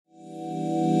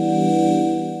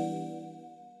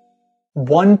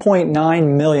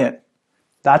1.9 million.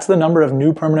 That's the number of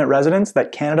new permanent residents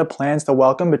that Canada plans to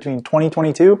welcome between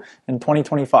 2022 and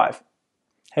 2025.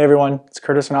 Hey everyone, it's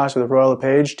Sernoskie with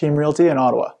LePage, Team Realty in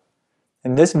Ottawa.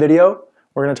 In this video,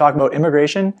 we're going to talk about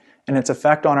immigration and its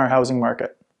effect on our housing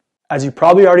market. As you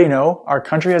probably already know, our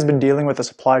country has been dealing with a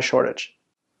supply shortage.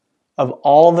 Of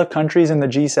all the countries in the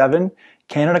G7,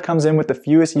 Canada comes in with the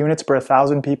fewest units per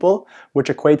 1,000 people, which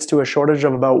equates to a shortage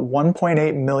of about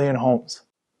 1.8 million homes.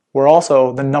 We're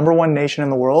also the #1 nation in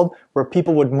the world where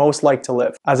people would most like to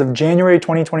live. As of January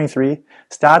 2023,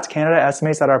 Stats Canada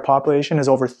estimates that our population is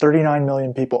over 39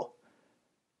 million people.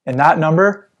 And that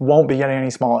number won't be getting any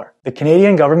smaller. The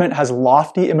Canadian government has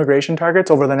lofty immigration targets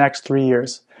over the next 3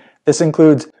 years. This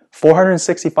includes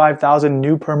 465,000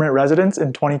 new permanent residents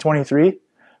in 2023,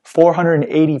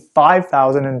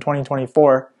 485,000 in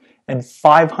 2024, and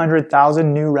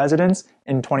 500,000 new residents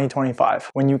in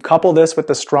 2025. When you couple this with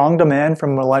the strong demand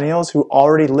from millennials who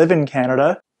already live in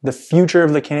Canada, the future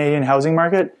of the Canadian housing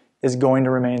market is going to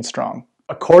remain strong.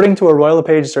 According to a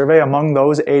LePage survey, among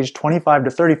those aged 25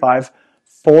 to 35,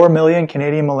 4 million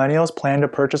Canadian millennials plan to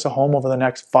purchase a home over the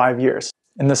next 5 years.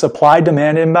 And the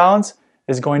supply-demand imbalance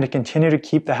is going to continue to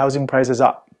keep the housing prices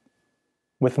up.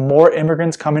 With more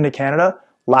immigrants coming to Canada,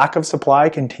 lack of supply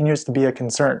continues to be a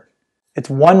concern. It's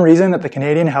one reason that the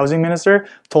Canadian Housing Minister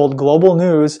told Global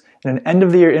News in an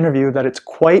end-of-the-year interview that it's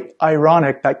quite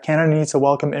ironic that Canada needs to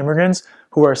welcome immigrants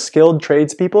who are skilled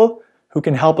tradespeople who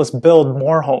can help us build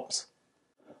more homes.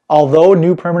 Although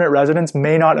new permanent residents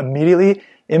may not immediately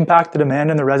impact the demand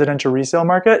in the residential resale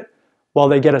market, while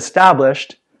they get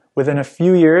established, within a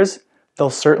few years, they'll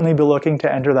certainly be looking to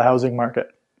enter the housing market.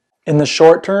 In the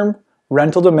short term,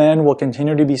 rental demand will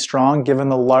continue to be strong given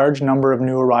the large number of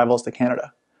new arrivals to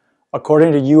Canada.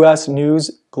 According to US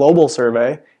News Global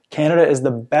Survey, Canada is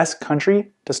the best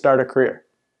country to start a career.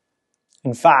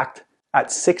 In fact, at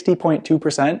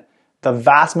 60.2%, the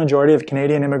vast majority of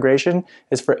Canadian immigration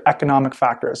is for economic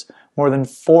factors, more than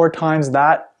 4 times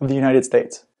that of the United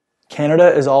States.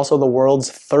 Canada is also the world's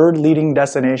 3rd leading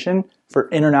destination for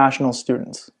international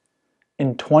students.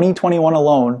 In 2021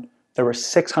 alone, there were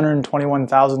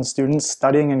 621,000 students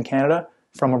studying in Canada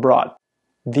from abroad.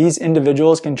 These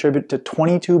individuals contribute to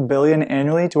 $22 billion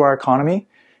annually to our economy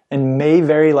and may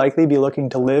very likely be looking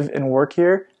to live and work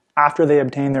here after they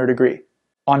obtain their degree.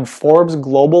 On Forbes'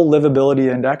 Global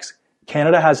Livability Index,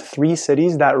 Canada has 3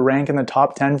 cities that rank in the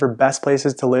top 10 for best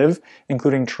places to live,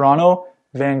 including Toronto,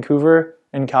 Vancouver,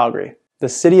 and Calgary. The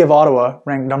city of Ottawa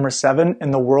ranked number 7 in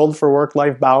the world for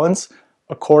work-life balance,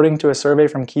 according to a survey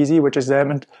from Keezy, which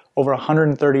examined over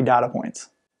 130 data points.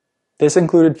 This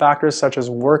included factors such as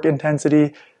work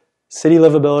intensity, city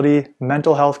livability,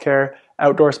 mental health care,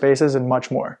 outdoor spaces, and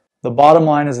much more. The bottom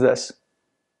line is this: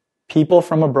 people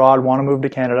from abroad want to move to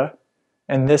Canada,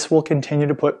 and this will continue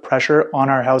to put pressure on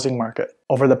our housing market.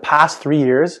 Over the past 3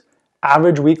 years,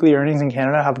 average weekly earnings in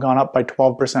Canada have gone up by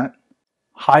 12%.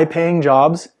 High-paying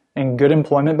jobs and good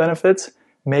employment benefits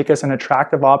make us an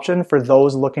attractive option for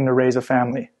those looking to raise a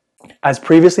family. As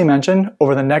previously mentioned,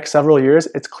 over the next several years,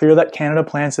 it's clear that Canada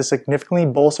plans to significantly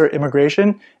bolster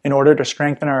immigration in order to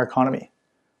strengthen our economy,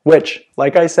 which,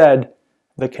 like I said,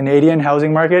 the Canadian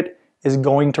housing market is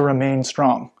going to remain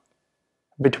strong.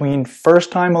 Between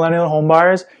first-time millennial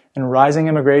homebuyers and rising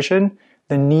immigration,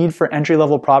 the need for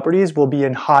entry-level properties will be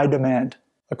in high demand.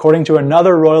 According to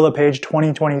another LePage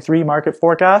 2023 market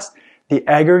forecast, the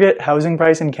aggregate housing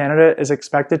price in Canada is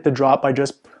expected to drop by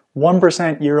just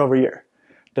 1% year over year,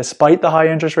 despite the high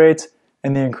interest rates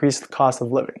and the increased cost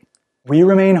of living. We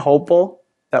remain hopeful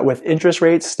that with interest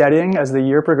rates steadying as the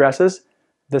year progresses,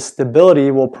 the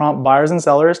stability will prompt buyers and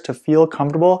sellers to feel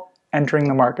comfortable entering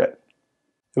the market.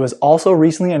 It was also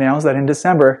recently announced that in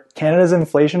December, Canada's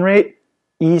inflation rate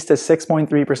eased to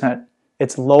 6.3%,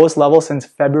 its lowest level since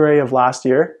February of last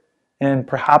year, and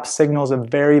perhaps signals a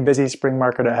very busy spring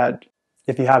market ahead.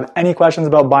 If you have any questions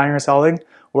about buying or selling,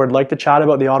 or would like to chat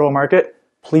about the Ottawa market,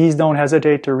 please don't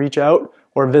hesitate to reach out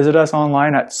or visit us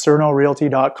online at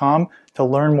sernorealty.com to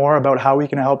learn more about how we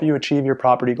can help you achieve your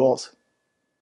property goals.